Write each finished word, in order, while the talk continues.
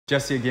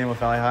Jesse again with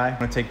Valley Hi. I'm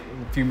going to take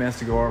a few minutes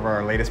to go over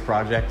our latest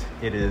project.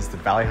 It is the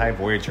Valley Hi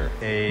Voyager,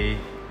 a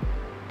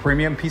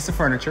premium piece of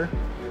furniture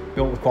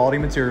built with quality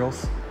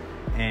materials,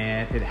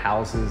 and it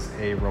houses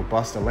a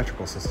robust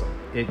electrical system.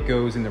 It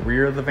goes in the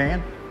rear of the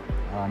van,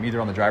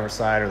 either on the driver's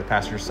side or the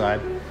passenger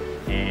side,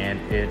 and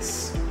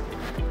it's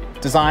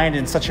designed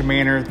in such a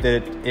manner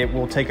that it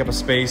will take up a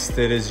space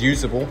that is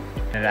usable,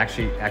 and it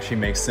actually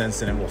makes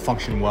sense, and it will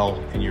function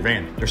well in your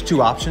van. There's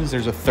two options.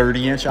 There's a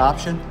 30-inch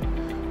option,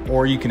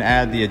 or you can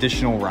add the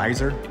additional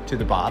riser to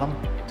the bottom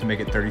to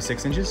make it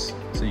 36 inches.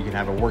 So you can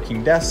have a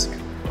working desk,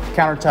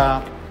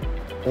 countertop,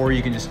 or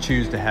you can just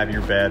choose to have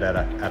your bed at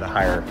a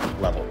higher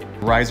level.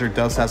 The riser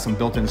does have some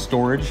built-in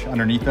storage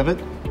underneath of it.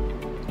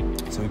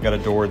 So we've got a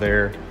door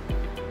there,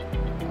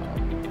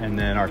 and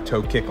then our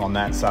toe kick on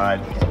that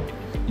side.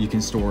 You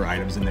can store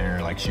items in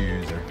there like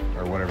shoes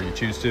or whatever you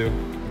choose to.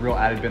 The real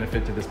added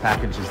benefit to this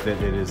package is that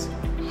it is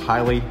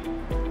highly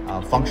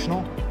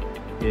functional.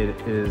 It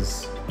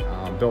is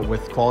built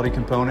with quality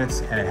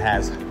components, and it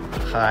has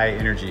high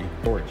energy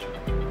storage.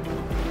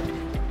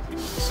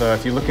 So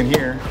if you look in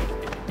here,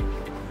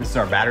 this is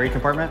our battery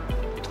compartment,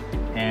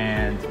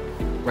 and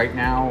right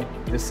now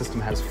this system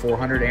has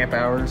 400 amp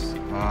hours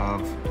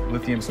of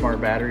lithium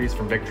smart batteries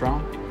from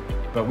Victron,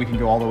 but we can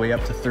go all the way up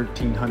to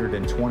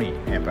 1320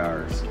 amp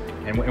hours.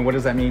 And what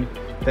does that mean?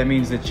 That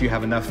means that you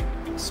have enough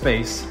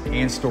space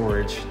and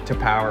storage to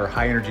power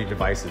high energy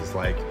devices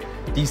like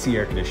DC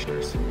air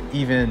conditioners,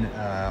 even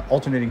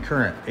alternating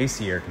current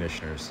AC air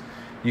conditioners.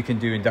 You can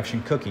do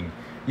induction cooking.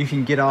 You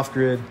can get off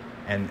grid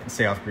and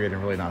stay off grid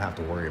and really not have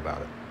to worry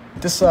about it.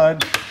 This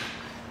side,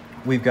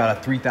 we've got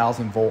a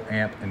 3000 volt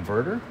amp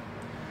inverter,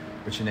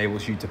 which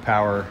enables you to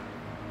power,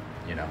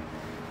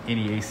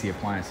 any AC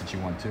appliance that you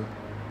want to.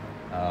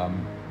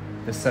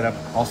 This setup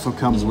also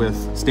comes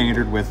with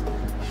standard with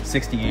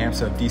 60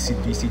 amps of DC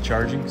to DC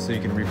charging, so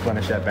you can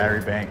replenish that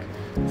battery bank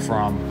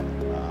from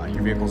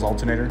your vehicle's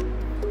alternator.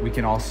 We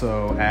can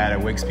also add a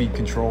wake speed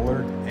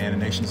controller and a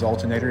nation's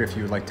alternator if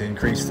you would like to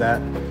increase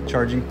that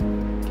charging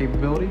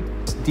capability.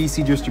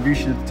 DC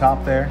distribution at the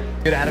top there.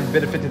 Good added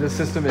benefit to this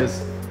system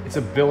is its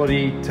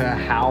ability to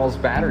house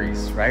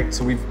batteries, right?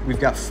 So we've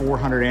got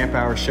 400 amp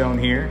hours shown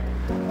here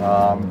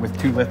with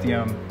 2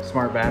 lithium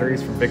smart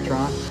batteries from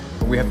Victron.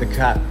 But we have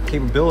the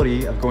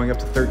capability of going up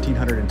to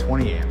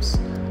 1320 amps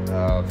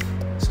of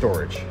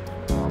storage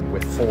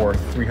with 4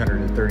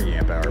 330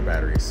 amp hour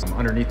batteries.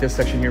 Underneath this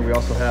section here, we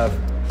also have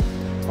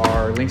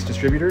our Lynx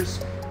distributors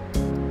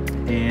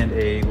and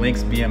a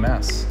Lynx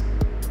BMS.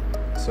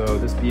 So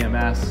this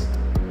BMS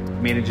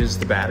manages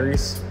the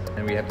batteries,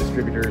 and we have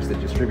distributors that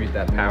distribute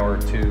that power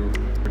to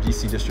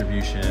DC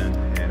distribution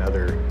and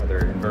other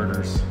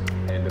inverters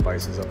and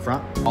devices up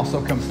front.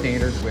 Also comes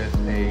standard with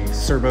a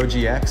Servo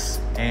GX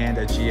and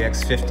a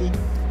GX50,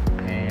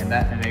 and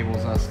that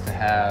enables us to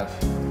have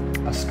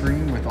a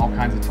screen with all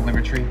kinds of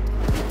telemetry.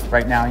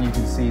 Right now you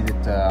can see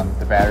that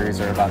the batteries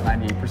are about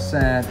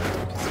 98%.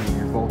 You can see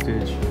your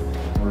voltage.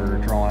 We're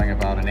drawing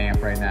about an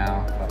amp right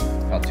now,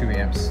 about 2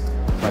 amps.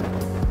 But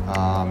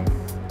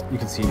you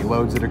can see any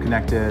loads that are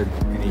connected,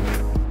 any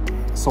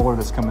solar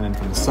that's coming in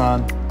from the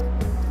sun.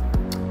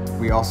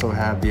 We also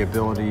have the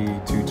ability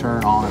to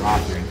turn on and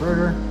off your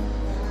inverter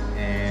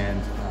and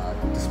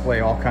display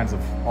all kinds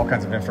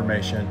of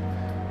information,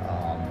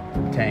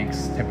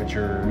 tanks,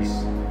 temperatures.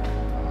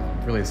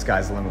 Really, the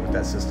sky's the limit with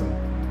that system.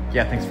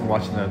 Yeah, thanks for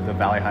watching the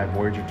Valley Hi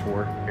Voyager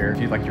tour here. If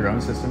you'd like your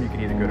own system, you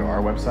can either go to our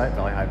website,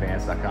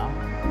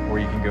 valleyhivans.com, or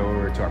you can go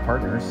over to our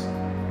partners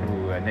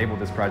who enabled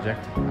this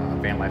project,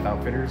 Van Life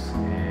Outfitters,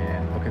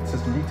 and look at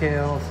system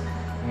details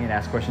and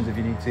ask questions if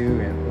you need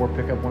to, or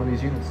pick up one of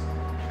these units.